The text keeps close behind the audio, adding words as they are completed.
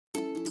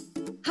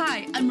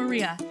Hi, I'm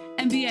Maria,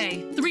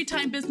 MBA,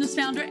 three-time business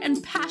founder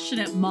and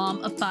passionate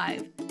mom of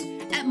five.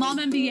 At Mom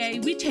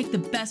MBA, we take the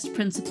best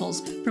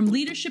principles from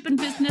leadership and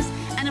business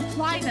and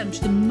apply them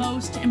to the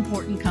most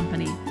important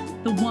company,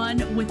 the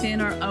one within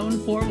our own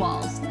four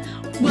walls.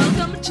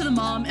 Welcome to the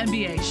Mom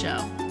MBA Show.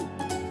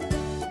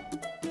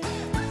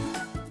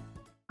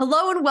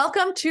 Hello and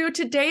welcome to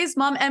today's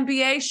Mom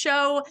MBA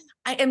Show.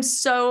 I am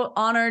so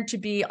honored to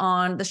be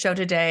on the show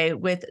today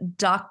with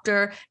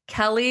Dr.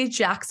 Kelly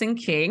Jackson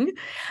King.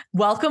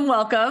 Welcome.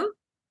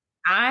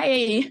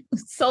 I'm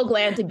so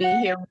glad to be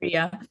here,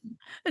 Maria.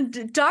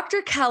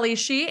 Dr. Kelly,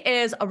 she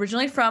is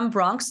originally from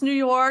Bronx, New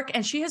York,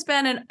 and she has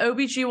been an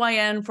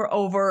OBGYN for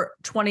over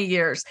 20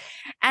 years.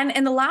 And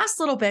in the last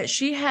little bit,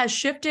 she has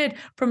shifted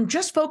from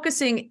just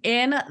focusing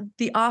in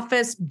the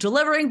office,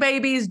 delivering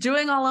babies,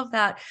 doing all of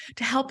that,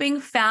 to helping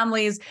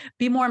families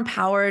be more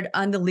empowered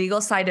on the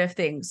legal side of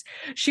things.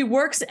 She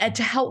works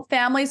to help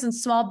families and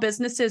small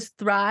businesses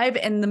thrive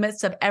in the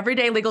midst of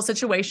everyday legal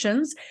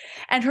situations.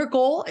 And her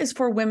goal is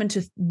for women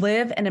to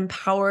live an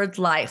empowered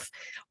life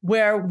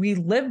where we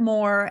live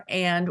more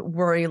and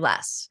worry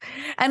less.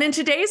 And in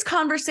today's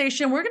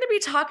conversation, we're going to be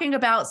talking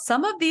about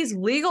some of these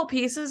legal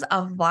pieces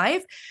of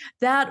life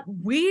that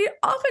we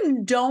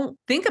often don't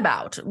think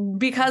about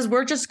because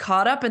we're just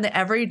caught up in the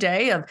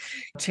everyday of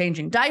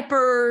changing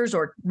diapers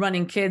or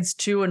running kids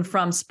to and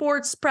from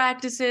sports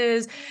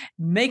practices,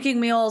 making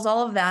meals,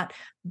 all of that.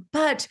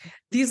 But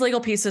these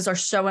legal pieces are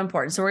so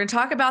important. So we're going to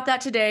talk about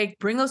that today,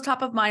 bring those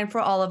top of mind for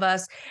all of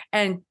us,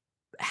 and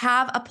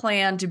have a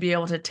plan to be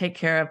able to take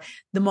care of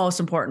the most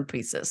important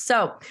pieces.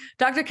 So,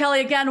 Dr. Kelly,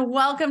 again,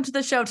 welcome to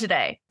the show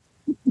today.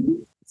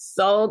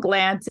 So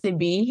glad to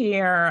be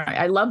here.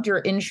 I loved your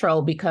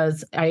intro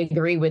because I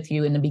agree with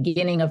you. In the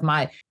beginning of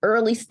my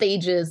early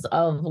stages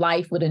of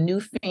life with a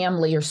new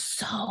family, are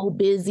so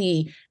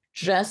busy,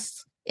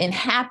 just in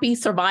happy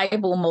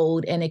survival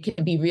mode. And it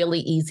can be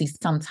really easy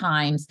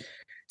sometimes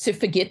to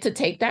forget to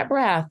take that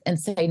breath and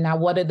say, now,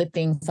 what are the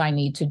things I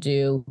need to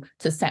do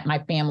to set my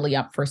family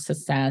up for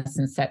success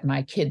and set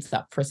my kids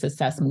up for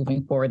success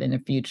moving forward in the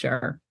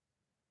future?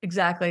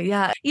 Exactly.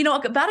 Yeah. You know,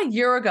 about a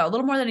year ago, a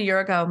little more than a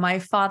year ago, my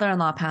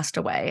father-in-law passed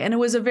away, and it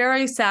was a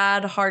very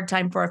sad, hard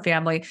time for our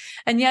family.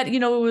 And yet, you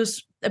know, it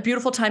was a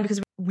beautiful time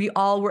because we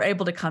all were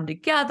able to come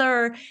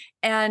together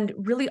and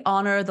really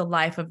honor the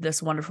life of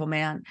this wonderful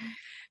man.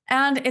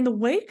 And in the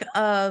wake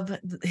of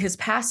his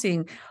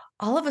passing,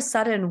 all of a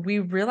sudden we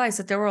realized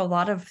that there were a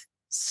lot of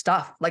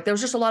stuff, like there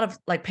was just a lot of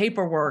like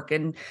paperwork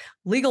and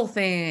legal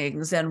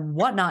things and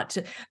whatnot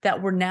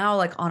that were now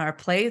like on our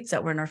plates,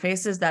 that were in our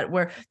faces, that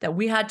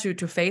we had to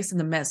face in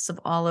the midst of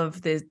all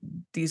of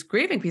these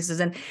grieving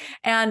pieces.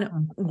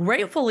 And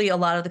gratefully, a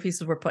lot of the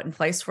pieces were put in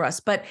place for us.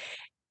 But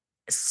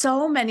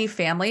so many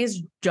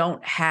families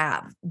don't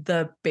have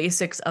the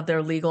basics of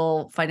their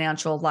legal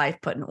financial life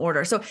put in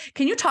order. So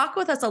can you talk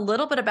with us a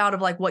little bit about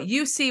like what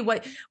you see,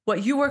 what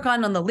you work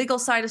on the legal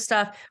side of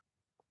stuff?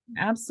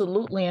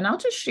 Absolutely. And I'll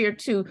just share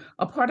too,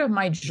 a part of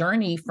my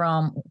journey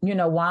from,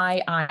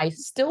 why I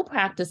still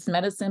practice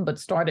medicine, but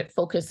started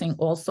focusing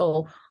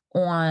also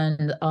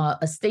on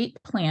estate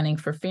planning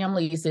for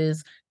families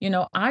is,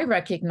 I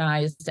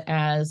recognized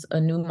as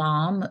a new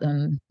mom,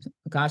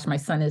 my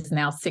son is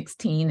now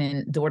 16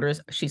 and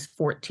she's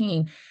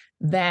 14,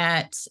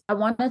 that I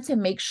wanted to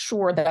make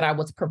sure that I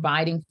was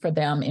providing for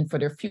them and for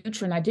their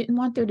future. And I didn't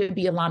want there to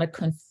be a lot of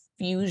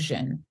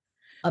confusion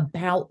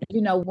about,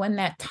 when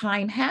that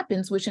time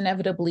happens, which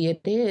inevitably it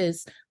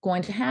is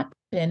going to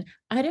happen.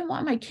 I didn't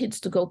want my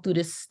kids to go through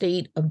this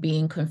state of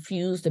being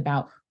confused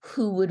about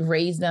who would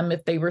raise them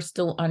if they were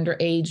still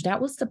underage.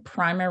 That was the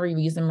primary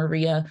reason,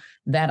 Maria,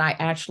 that I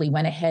actually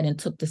went ahead and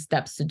took the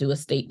steps to do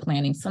estate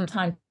planning.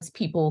 Sometimes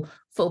people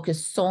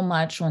focus so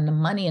much on the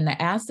money and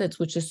the assets,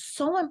 which is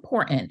so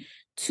important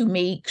to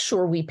make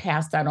sure we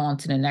pass that on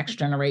to the next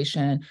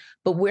generation.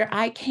 But where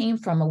I came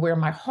from and where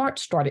my heart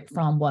started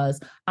from was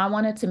I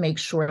wanted to make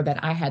sure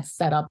that I had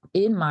set up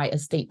in my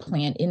estate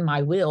plan, in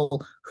my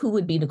will, who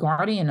would be the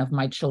guardian of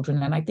my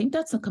children. And I think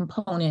that's a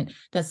component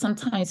that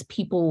sometimes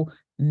people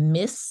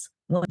miss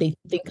when they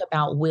think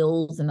about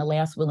wills and the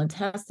last will and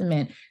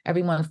testament.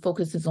 Everyone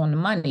focuses on the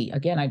money.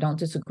 Again, I don't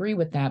disagree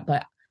with that,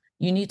 but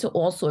you need to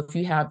also, if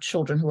you have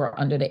children who are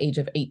under the age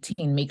of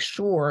 18, make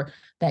sure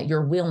that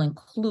your will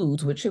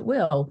includes, which it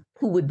will,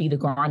 who would be the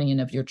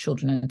guardian of your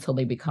children until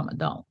they become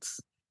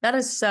adults. That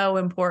is so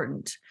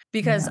important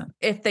because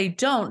if they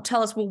don't,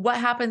 tell us, well, what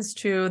happens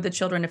to the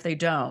children if they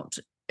don't,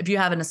 if you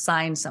haven't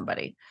assigned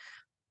somebody?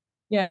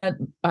 Yeah,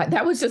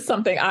 that was just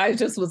something I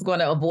just was going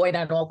to avoid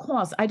at all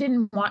costs. I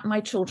didn't want my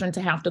children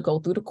to have to go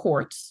through the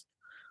courts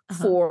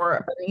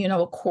for,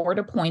 a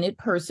court-appointed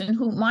person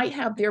who might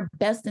have their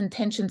best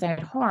intentions at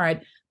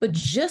heart, but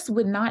just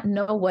would not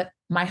know what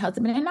my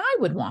husband and I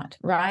would want,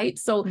 right?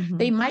 So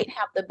they Mhm. might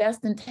have the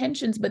best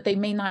intentions, but they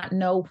may not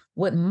know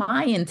what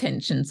my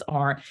intentions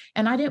are.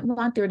 And I didn't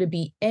want there to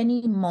be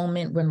any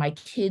moment when my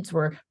kids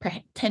were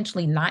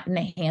potentially not in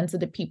the hands of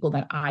the people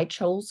that I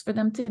chose for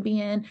them to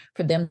be in,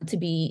 for them to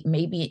be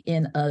maybe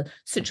in a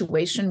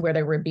situation where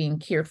they were being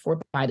cared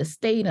for by the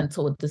state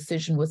until a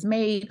decision was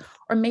made,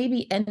 or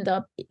maybe end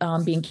up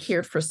being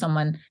cared for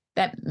someone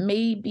that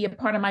may be a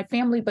part of my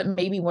family, but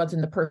maybe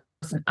wasn't the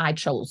person I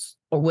chose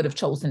or would have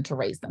chosen to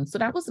raise them. So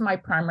that was my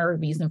primary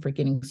reason for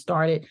getting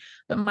started.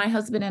 But my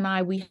husband and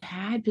I, we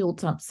had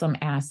built up some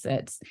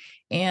assets,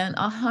 and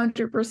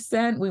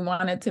 100% we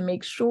wanted to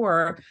make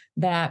sure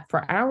that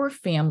for our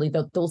family,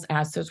 that those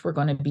assets were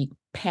going to be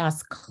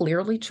passed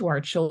clearly to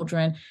our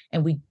children.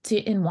 And we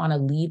didn't want to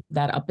leave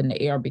that up in the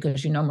air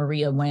because, you know,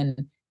 Maria,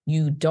 when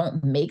you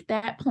don't make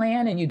that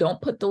plan and you don't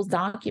put those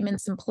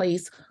documents in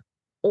place,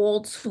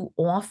 all too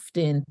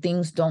often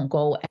things don't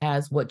go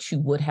as what you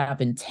would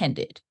have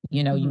intended.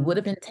 You know, you would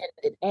Mhm. have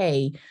intended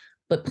A,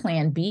 but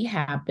plan B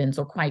happens,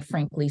 or quite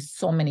frankly,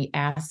 so many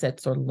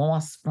assets are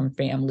lost from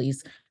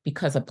families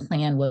because a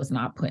plan was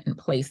not put in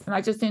place. And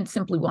I just didn't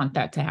simply want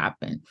that to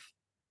happen.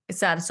 It's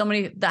sad. So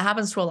many that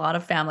happens to a lot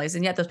of families,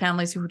 and yet those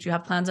families who do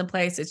have plans in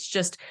place, it's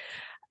just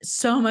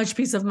so much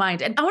peace of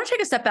mind. And I want to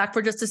take a step back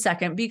for just a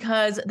second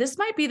because this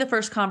might be the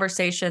first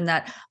conversation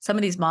that some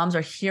of these moms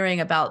are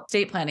hearing about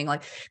estate planning.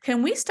 Like,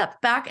 can we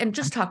step back and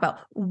just talk about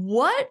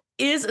what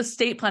is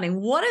estate planning?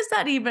 What does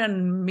that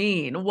even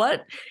mean?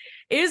 What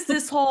is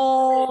this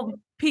whole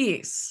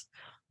piece?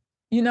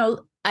 You know,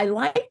 I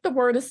like the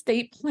word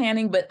estate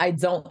planning, but I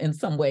don't in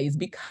some ways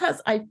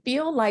because I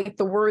feel like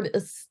the word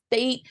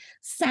estate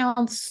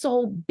sounds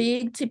so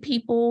big to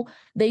people.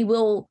 They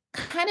will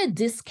kind of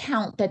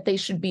discount that they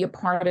should be a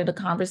part of the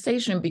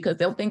conversation because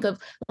they'll think of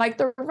like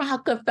the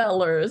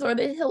Rockefellers or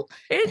the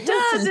It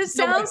does. Hiltons. It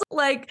You know, like, sounds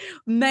like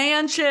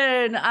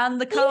mansion on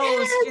the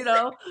coast,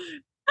 yes.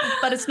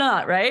 but it's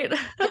not, right?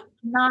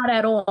 Not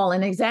at all.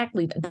 And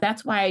exactly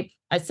that's why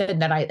I said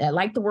that I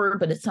like the word,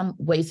 but in some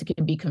ways it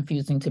can be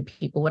confusing to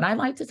people. What I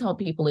like to tell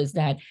people is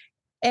that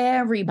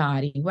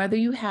everybody, whether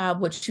you have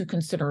what you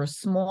consider a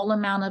small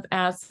amount of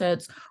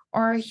assets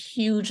or a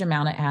huge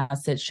amount of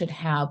assets, should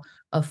have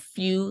a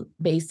few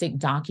basic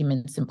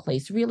documents in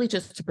place, really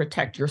just to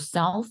protect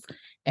yourself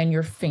and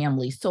your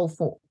family. So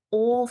for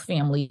all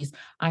families,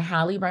 I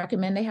highly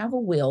recommend they have a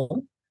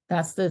will.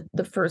 That's the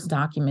first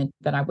document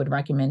that I would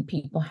recommend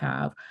people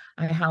have.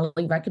 I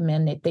highly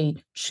recommend that they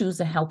choose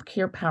a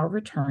healthcare power of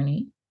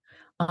attorney,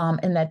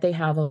 and that they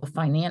have a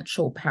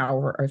financial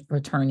power of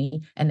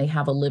attorney, and they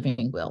have a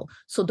living will.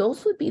 So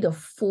those would be the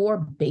four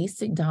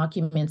basic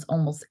documents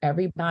almost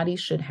everybody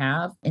should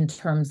have in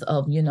terms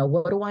of, you know,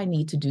 what do I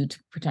need to do to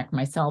protect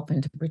myself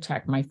and to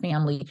protect my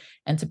family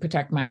and to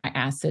protect my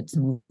assets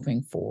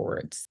moving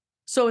forwards.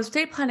 So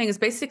estate planning is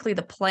basically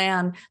the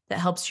plan that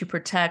helps you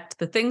protect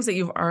the things that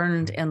you've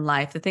earned in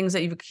life, the things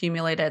that you've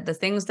accumulated, the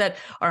things that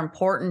are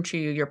important to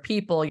you, your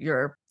people,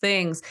 your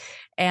things,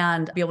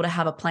 and be able to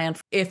have a plan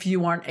if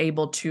you aren't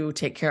able to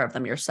take care of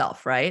them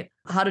yourself, right?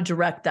 How to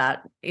direct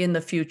that in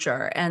the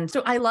future. And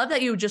so I love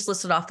that you just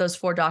listed off those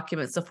four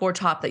documents, the four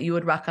top that you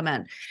would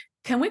recommend.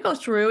 Can we go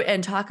through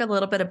and talk a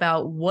little bit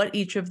about what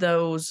each of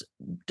those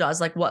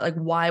does? Like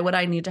why would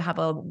I need to have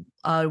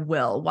a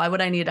will? Why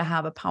would I need to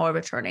have a power of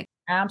attorney?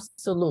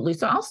 Absolutely.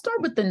 So I'll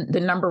start with the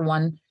number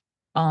one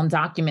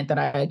document that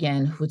I,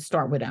 again, would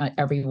start with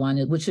everyone,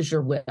 which is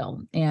your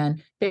will.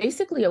 And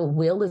basically, a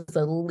will is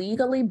a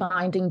legally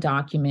binding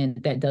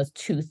document that does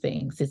two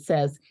things. It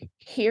says,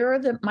 here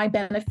are my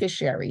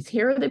beneficiaries.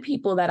 Here are the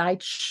people that I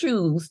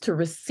choose to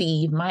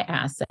receive my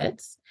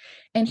assets.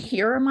 And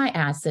here are my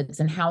assets,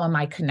 and how am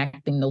I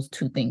connecting those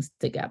two things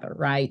together,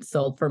 right?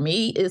 So for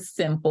me, it's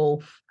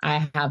simple.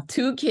 I have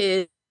two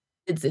kids.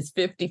 It's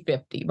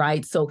 50-50,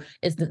 right? So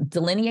it's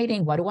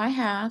delineating what do I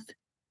have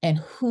and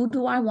who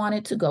do I want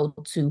it to go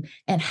to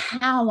and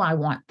how I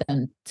want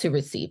them to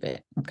receive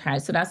it. Okay.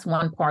 So that's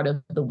one part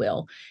of the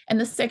will. And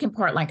the second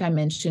part, like I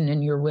mentioned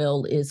in your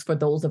will, is for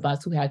those of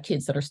us who have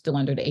kids that are still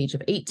under the age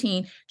of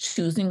 18,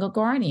 choosing a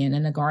guardian.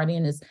 And a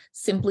guardian is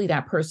simply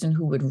that person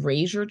who would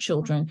raise your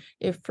children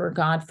if, for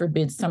God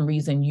forbid, some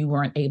reason you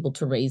weren't able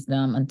to raise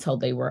them until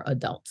they were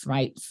adults,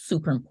 right?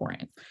 Super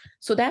important.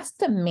 So that's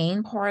the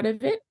main part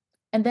of it.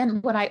 And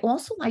then what I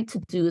also like to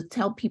do is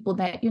tell people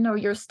that, you know,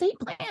 your estate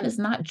plan is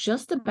not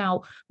just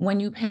about when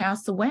you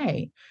pass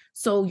away.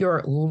 So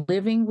your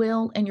living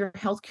will and your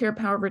healthcare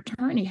power of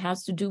attorney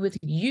has to do with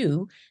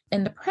you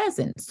in the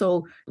present.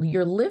 So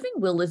your living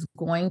will is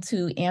going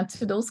to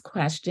answer those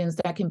questions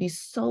that can be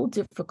so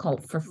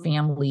difficult for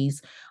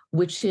families,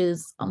 which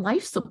is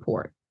life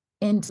support.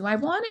 And do I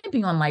want to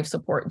be on life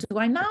support? Do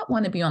I not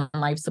want to be on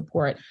life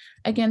support?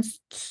 Again,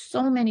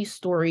 so many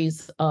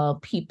stories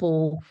of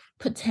people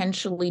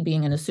potentially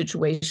being in a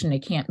situation they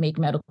can't make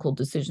medical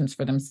decisions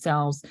for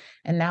themselves.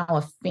 And now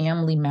a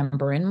family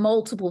member and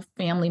multiple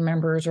family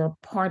members are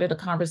part of the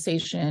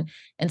conversation.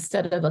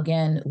 Instead of,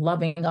 again,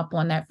 loving up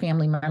on that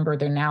family member,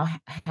 they're now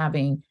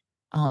having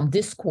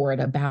discord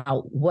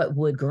about what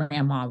would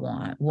grandma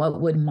want, what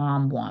would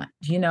mom want,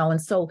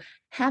 and so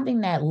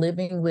having that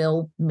living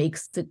will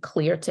makes it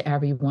clear to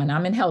everyone.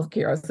 I'm in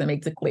healthcare, so it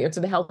makes it clear to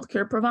the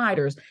healthcare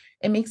providers.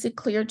 It makes it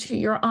clear to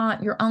your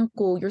aunt, your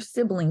uncle, your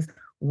siblings,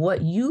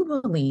 what you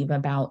believe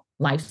about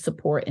life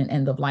support and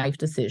end of life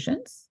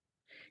decisions.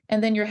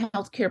 And then your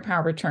healthcare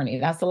power of attorney.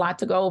 That's a lot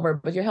to go over,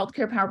 but your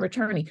healthcare power of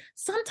attorney,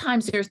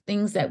 sometimes there's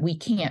things that we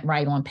can't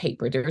write on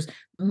paper. There's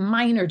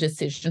minor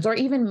decisions or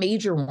even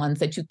major ones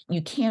that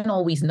you can't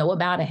always know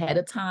about ahead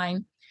of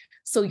time.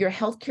 So your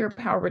healthcare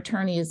power of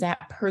attorney is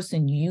that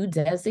person you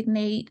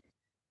designate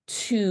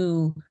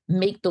to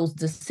make those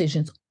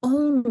decisions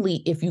only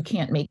if you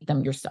can't make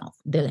them yourself.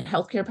 The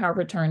healthcare power of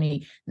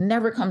attorney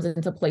never comes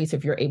into place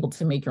if you're able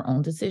to make your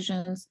own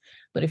decisions.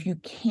 But if you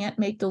can't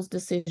make those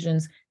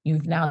decisions,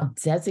 you've now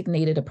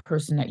designated a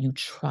person that you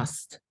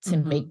trust to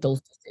make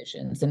those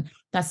decisions. And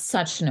that's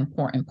such an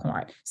important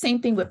part. Same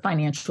thing with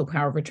financial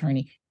power of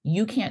attorney.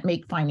 You can't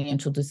make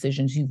financial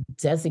decisions. You've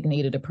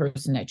designated a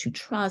person that you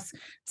trust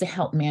to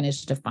help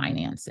manage the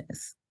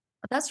finances.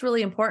 That's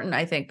really important,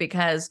 I think,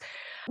 because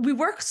we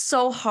work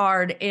so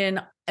hard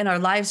in our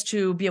lives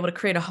to be able to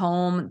create a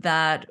home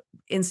that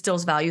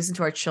instills values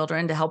into our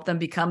children to help them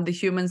become the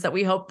humans that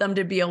we hope them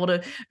to be able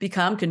to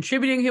become,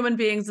 contributing human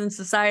beings in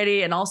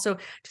society, and also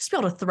just be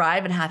able to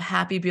thrive and have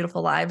happy,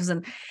 beautiful lives.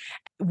 And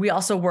we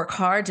also work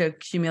hard to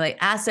accumulate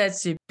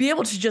assets, to be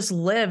able to just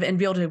live and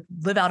be able to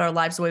live out our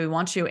lives the way we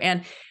want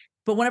to.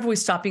 But whenever we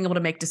stop being able to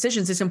make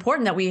decisions, it's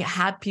important that we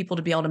have people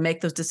to be able to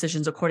make those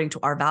decisions according to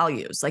our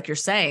values, like you're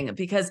saying,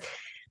 because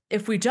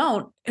if we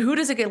don't, who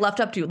does it get left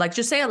up to? Like,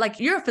 just say it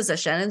like you're a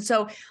physician. And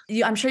so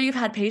I'm sure you've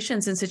had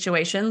patients in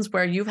situations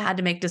where you've had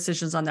to make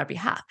decisions on their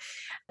behalf.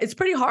 It's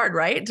pretty hard,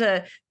 right?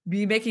 To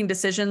be making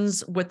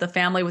decisions with the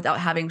family without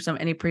having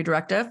any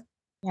pre-directive.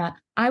 Yeah,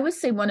 I would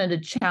say one of the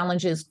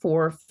challenges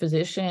for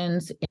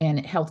physicians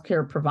and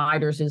healthcare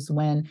providers is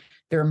when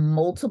there are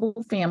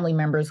multiple family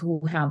members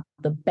who have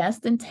the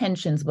best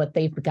intentions, but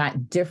they've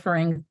got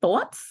differing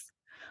thoughts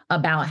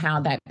about how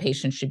that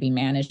patient should be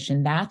managed.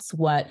 And that's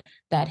what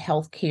that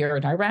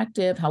healthcare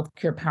directive,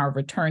 healthcare power of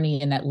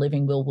attorney, and that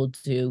living will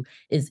do,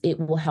 is it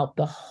will help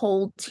the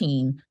whole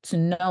team to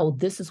know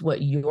this is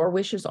what your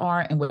wishes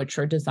are and what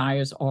your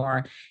desires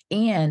are.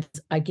 And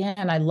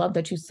again, I love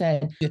that you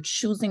said you're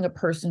choosing a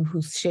person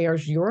who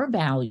shares your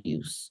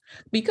values,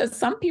 because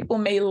some people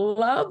may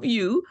love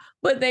you,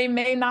 but they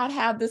may not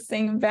have the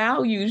same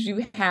values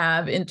you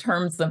have in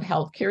terms of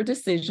healthcare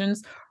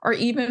decisions or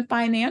even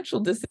financial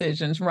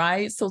decisions,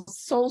 right? So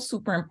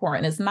super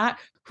important. It's not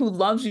who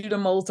loves you the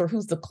most or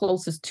who's the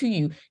closest to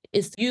you.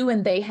 It's you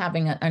and they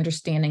having an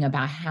understanding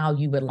about how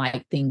you would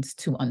like things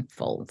to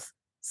unfold.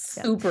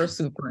 Super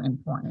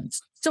important.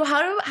 So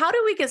how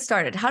do we get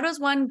started? How does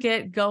one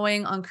get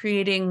going on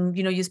creating,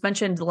 you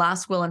mentioned the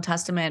last will and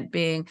testament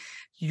being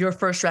your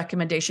first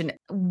recommendation.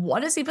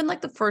 What is even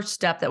like the first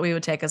step that we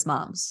would take as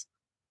moms?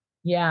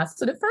 Yeah.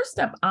 So the first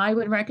step I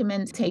would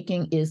recommend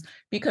taking is,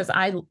 because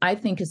I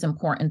think it's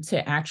important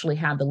to actually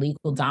have the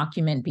legal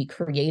document be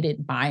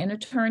created by an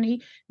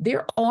attorney.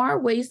 There are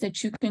ways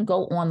that you can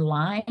go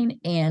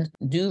online and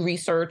do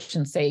research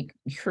and say,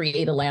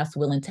 create a last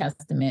will and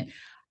testament.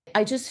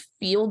 I just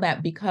feel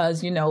that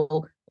because,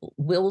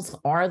 wills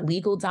are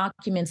legal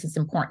documents, it's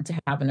important to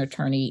have an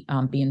attorney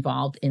be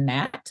involved in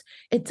that.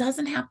 It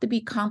doesn't have to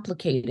be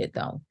complicated,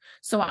 though.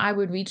 So I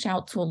would reach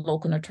out to a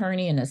local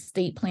attorney, an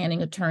estate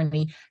planning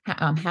attorney,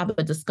 have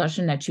a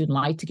discussion that you'd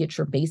like to get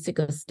your basic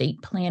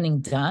estate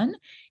planning done,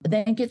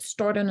 then get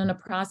started in a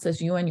process,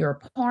 you and your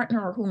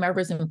partner or whomever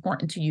is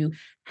important to you,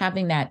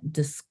 having that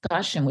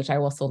discussion, which I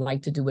also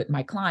like to do with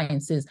my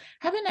clients, is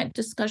having that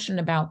discussion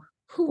about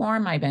who are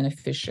my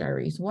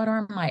beneficiaries? What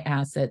are my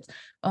assets?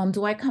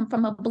 Do I come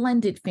from a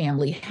blended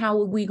family? How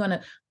are we going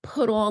to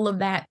put all of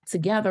that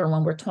together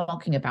when we're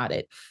talking about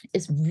it?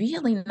 It's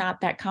really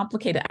not that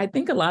complicated. I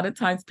think a lot of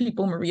times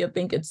people, Maria,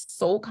 think it's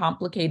so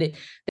complicated.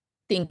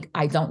 They think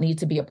I don't need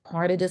to be a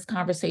part of this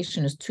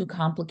conversation. It's too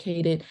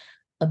complicated.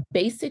 A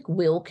basic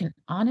will can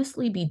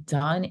honestly be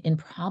done in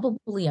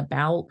probably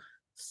about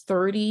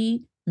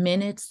 30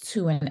 minutes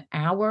to an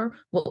hour.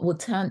 What will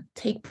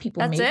take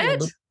people That's maybe it? a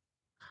little.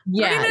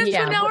 30 minutes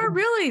to an hour?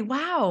 Really?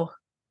 Wow.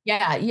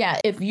 Yeah.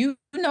 If you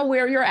know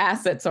where your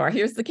assets are,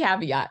 here's the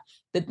caveat.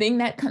 The thing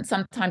that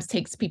sometimes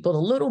takes people a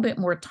little bit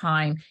more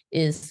time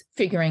is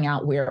figuring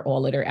out where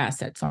all of their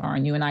assets are.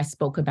 And you and I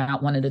spoke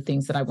about one of the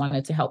things that I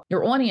wanted to help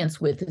your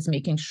audience with is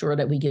making sure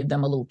that we give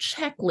them a little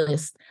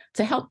checklist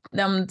to help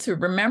them to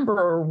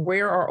remember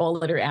where are all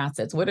of their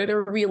assets. What are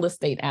their real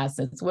estate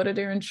assets? What are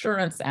their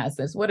insurance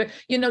assets? What are,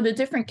 the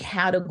different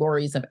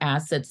categories of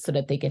assets so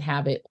that they could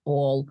have it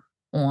all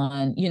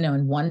on,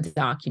 in one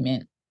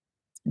document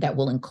that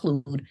will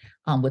include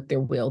with their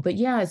will. But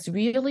yeah, it's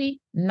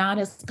really not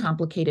as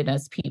complicated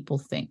as people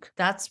think.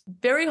 That's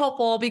very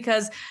helpful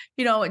because,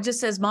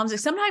 just as moms,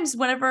 sometimes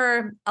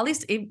whenever, at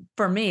least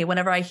for me,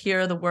 whenever I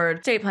hear the word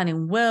estate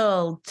planning,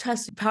 will,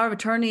 test, power of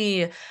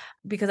attorney,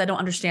 because I don't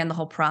understand the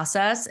whole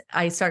process,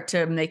 I start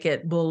to make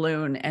it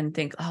balloon and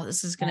think, oh,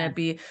 this is going to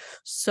be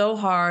so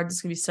hard. This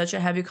is going to be such a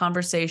heavy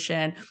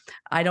conversation.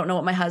 I don't know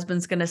what my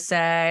husband's going to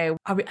say.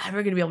 Are we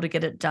ever going to be able to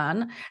get it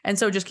done? And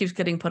so it just keeps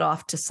getting put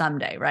off to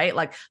someday, right?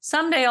 Like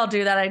someday I'll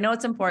do that. I know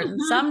it's important.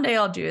 Someday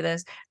I'll do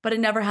this, but it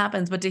never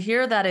happens. But to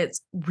hear that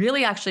it's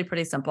really actually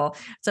pretty simple.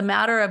 It's a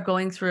matter of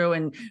going through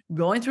a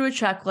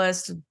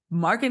checklist,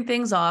 marking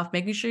things off,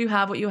 making sure you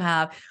have what you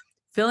have,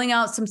 filling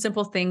out some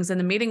simple things, and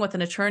the meeting with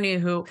an attorney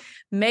who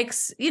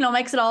makes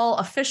it all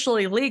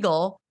officially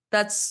legal.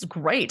 That's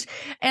great.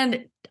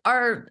 And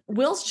are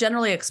wills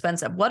generally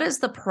expensive? What is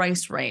the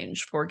price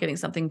range for getting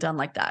something done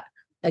like that?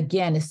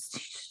 Again, it's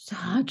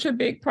such a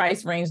big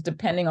price range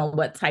depending on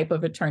what type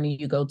of attorney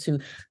you go to,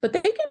 but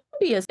they can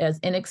be as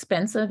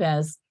inexpensive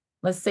as,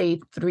 let's say,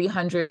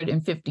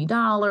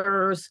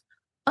 $350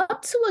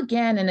 up to,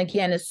 again,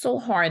 it's so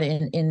hard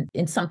in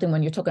something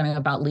when you're talking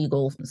about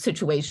legal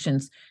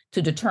situations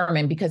to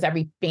determine, because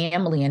every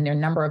family and their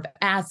number of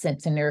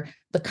assets and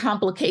the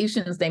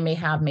complications they may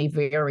have may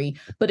vary,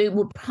 but it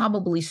would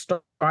probably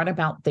start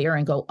about there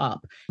and go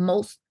up.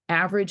 Most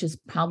average is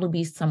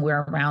probably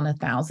somewhere around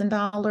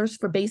 $1,000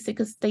 for basic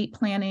estate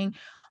planning.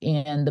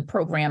 And the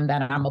program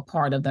that I'm a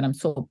part of, that I'm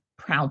so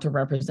proud to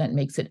represent,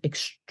 makes it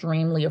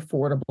extremely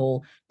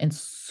affordable and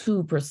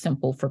super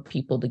simple for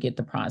people to get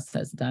the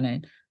process done.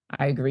 And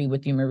I agree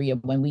with you, Maria.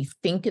 When we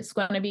think it's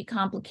going to be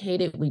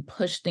complicated, we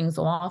push things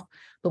off.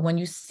 But when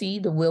you see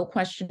the will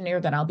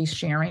questionnaire that I'll be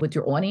sharing with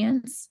your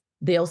audience,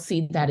 they'll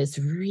see that it's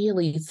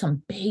really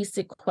some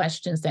basic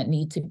questions that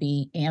need to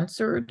be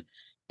answered,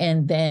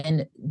 and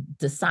then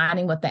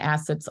deciding what the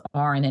assets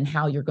are and then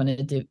how you're going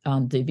to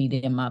divvy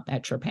them up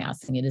at your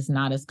passing. It is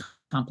not as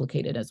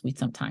complicated as we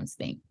sometimes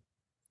think.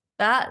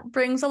 That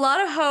brings a lot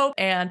of hope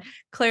and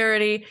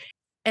clarity.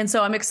 And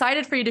so I'm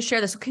excited for you to share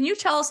this. Can you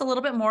tell us a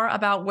little bit more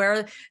about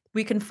where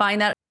we can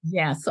find that?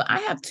 Yeah, so I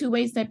have two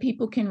ways that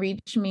people can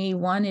reach me.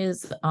 One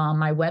is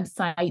my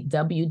website,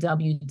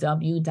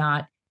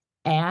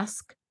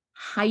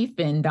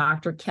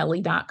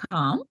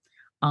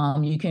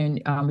 www.ask-drkelly.com. You can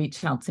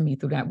reach out to me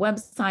through that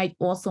website.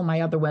 Also,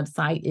 my other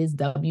website is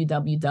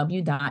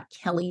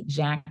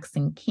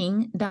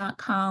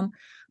www.kellyjacksonking.com.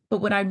 But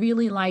what I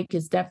really like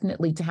is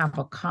definitely to have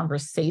a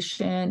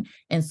conversation.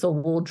 And so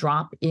we'll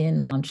drop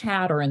in on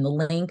chat or in the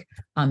link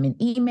in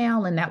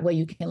email. And that way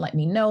you can let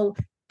me know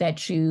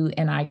that you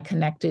and I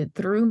connected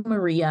through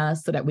Maria,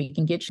 so that we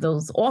can get you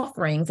those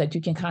offerings that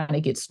you can kind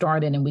of get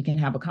started, and we can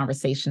have a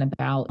conversation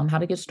about how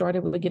to get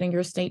started with getting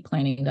your estate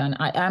planning done.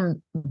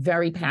 I'm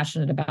very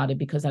passionate about it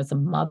because as a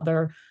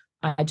mother,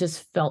 I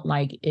just felt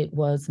like it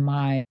was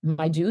my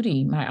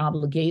duty, my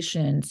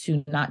obligation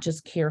to not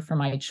just care for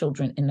my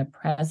children in the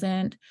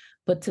present,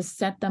 but to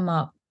set them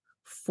up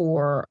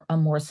for a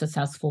more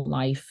successful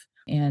life.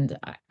 And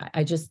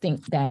I just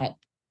think that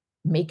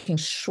making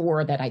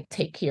sure that I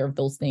take care of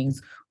those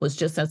things was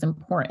just as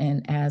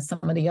important as some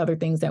of the other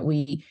things that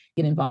we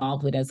get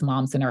involved with as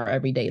moms in our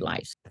everyday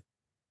lives.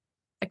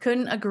 I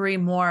couldn't agree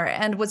more.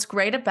 And what's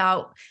great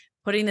about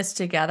putting this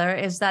together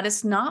is that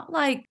it's not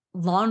like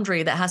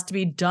laundry that has to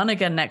be done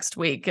again next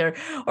week,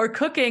 or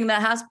cooking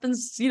that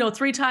happens,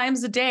 3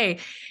 times a day.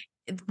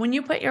 When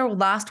you put your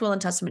last will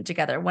and testament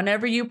together,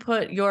 whenever you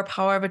put your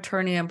power of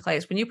attorney in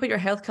place, when you put your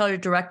healthcare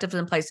directives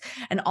in place,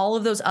 and all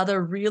of those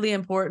other really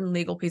important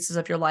legal pieces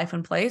of your life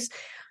in place,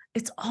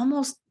 it's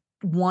almost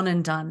one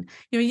and done.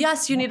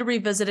 Yes, you need to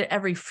revisit it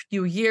every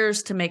few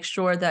years to make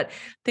sure that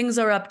things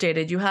are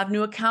updated. You have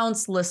new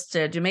accounts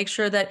listed. You make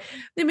sure that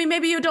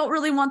maybe you don't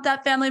really want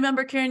that family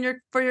member caring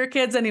for your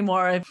kids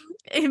anymore.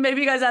 Maybe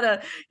you guys had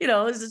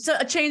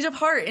a change of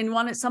heart and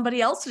wanted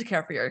somebody else to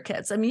care for your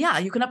kids. Yeah,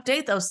 you can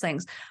update those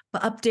things,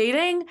 but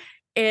updating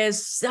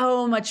is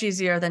so much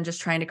easier than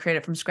just trying to create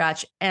it from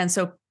scratch. And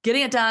so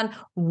getting it done,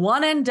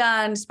 one and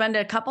done, spend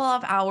a couple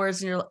of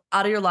hours out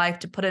of your life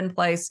to put in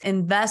place,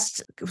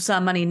 invest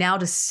some money now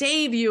to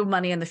save you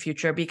money in the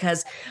future,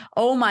 because,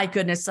 oh my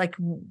goodness, like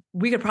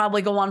we could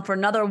probably go on for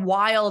another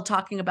while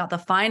talking about the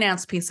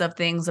finance piece of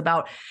things,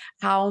 about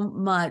how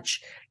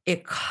much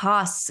it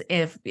costs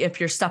if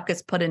your stuff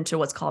gets put into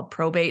what's called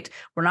probate.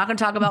 We're not going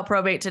to talk about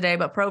probate today,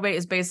 but probate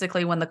is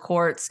basically when the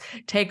courts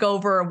take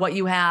over what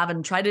you have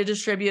and try to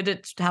distribute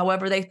it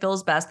however they feel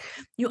is best.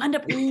 You end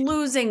up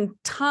losing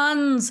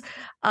tons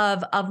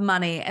of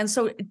money. And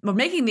so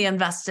making the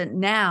investment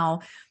now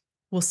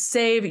will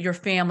save your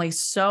family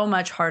so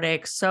much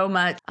heartache, so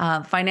much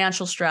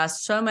financial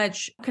stress, so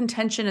much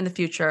contention in the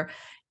future.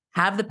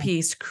 Have the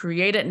peace,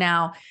 create it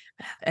now,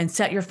 and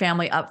set your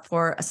family up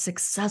for a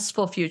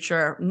successful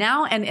future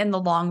now and in the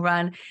long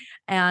run.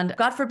 And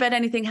God forbid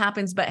anything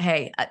happens, but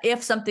hey,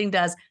 if something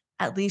does,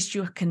 at least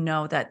you can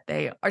know that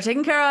they are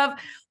taken care of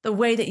the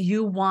way that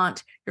you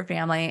want your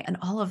family and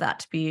all of that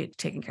to be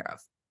taken care of.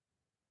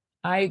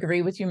 I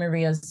agree with you,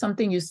 Maria.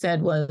 Something you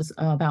said was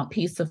about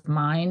peace of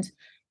mind.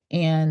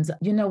 And,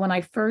 when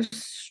I first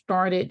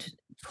started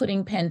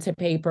putting pen to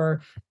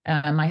paper,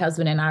 my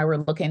husband and I were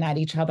looking at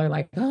each other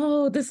like,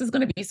 oh, this is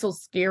going to be so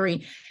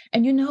scary.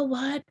 And you know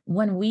what?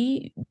 When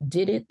we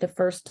did it the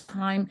first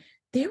time,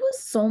 there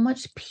was so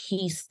much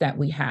peace that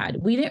we had.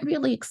 We didn't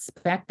really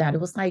expect that.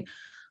 It was like,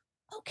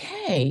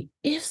 okay,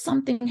 if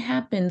something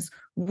happens,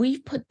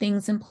 we've put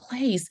things in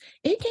place.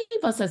 It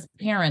gave us as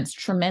parents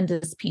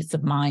tremendous peace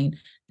of mind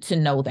to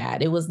know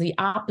that. It was the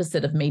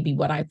opposite of maybe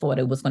what I thought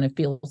it was going to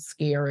feel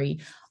scary.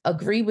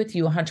 Agree with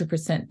you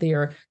 100%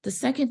 there. The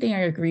second thing I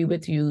agree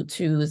with you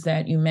too is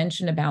that you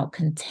mentioned about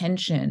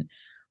contention.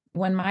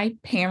 When my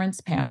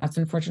parents passed,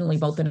 unfortunately,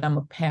 both of them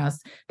have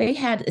passed, they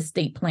had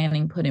estate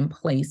planning put in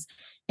place.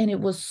 And it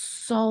was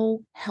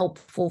so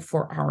helpful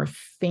for our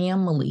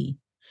family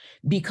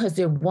because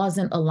there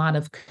wasn't a lot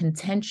of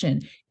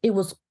contention. It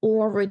was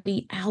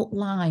already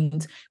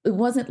outlined. It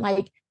wasn't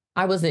like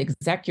I was the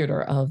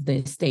executor of the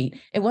estate.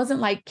 It wasn't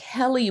like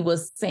Kelly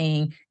was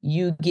saying,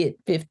 you get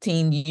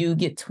 15, you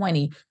get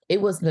 20.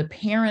 It was the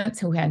parents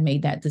who had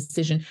made that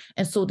decision.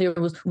 And so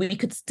we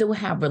could still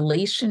have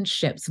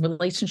relationships.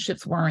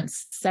 Relationships weren't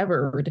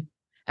severed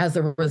as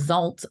a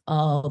result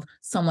of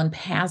someone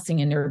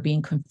passing and there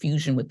being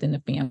confusion within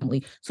the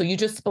family. So you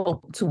just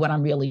spoke to what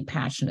I'm really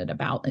passionate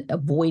about.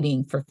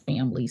 Avoiding for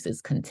families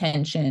is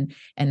contention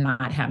and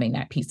not having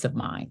that peace of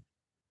mind.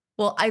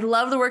 Well, I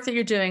love the work that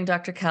you're doing,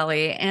 Dr.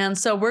 Kelly. And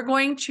so we're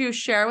going to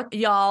share with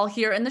y'all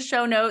here in the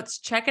show notes.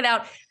 Check it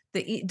out.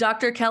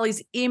 Dr.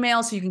 Kelly's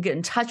email, so you can get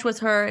in touch with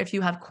her if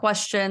you have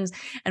questions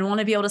and want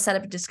to be able to set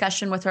up a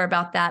discussion with her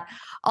about that.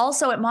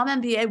 Also at Mom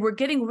MBA, we're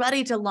getting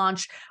ready to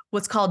launch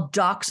what's called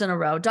Docs in a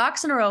Row.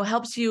 Docs in a Row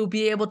helps you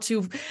be able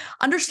to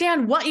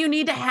understand what you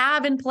need to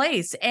have in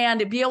place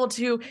and be able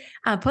to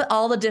put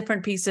all the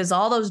different pieces,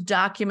 all those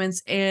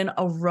documents in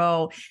a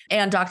row.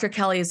 And Dr.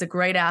 Kelly is a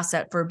great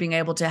asset for being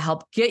able to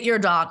help get your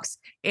docs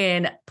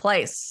in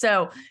place.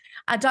 So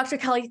Dr.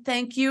 Kelly,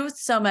 thank you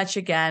so much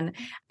again.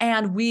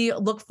 And we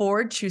look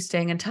forward to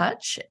staying in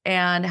touch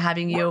and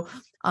having you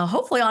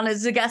hopefully on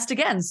as a guest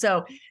again.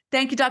 So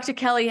thank you, Dr.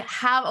 Kelly.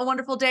 Have a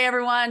wonderful day,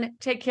 everyone.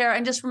 Take care.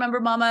 And just remember,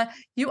 Mama,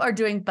 you are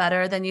doing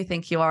better than you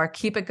think you are.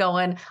 Keep it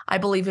going. I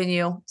believe in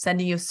you.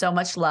 Sending you so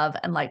much love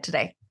and light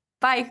today.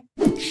 Bye.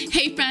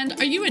 Hey, friend,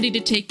 are you ready to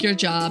take your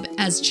job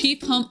as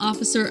Chief Home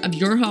Officer of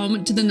your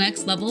home to the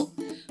next level?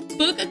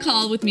 Book a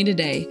call with me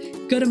today.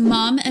 Go to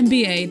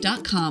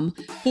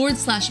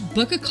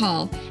mommba.com/book a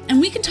call,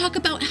 and we can talk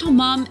about how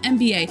Mom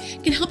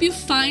MBA can help you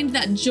find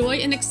that joy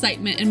and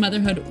excitement in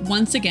motherhood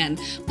once again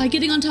by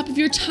getting on top of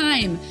your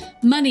time,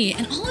 money,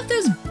 and all of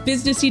those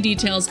businessy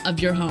details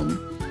of your home.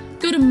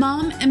 Go to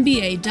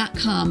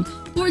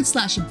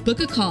mommba.com/book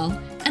a call,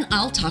 and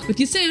I'll talk with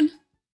you soon.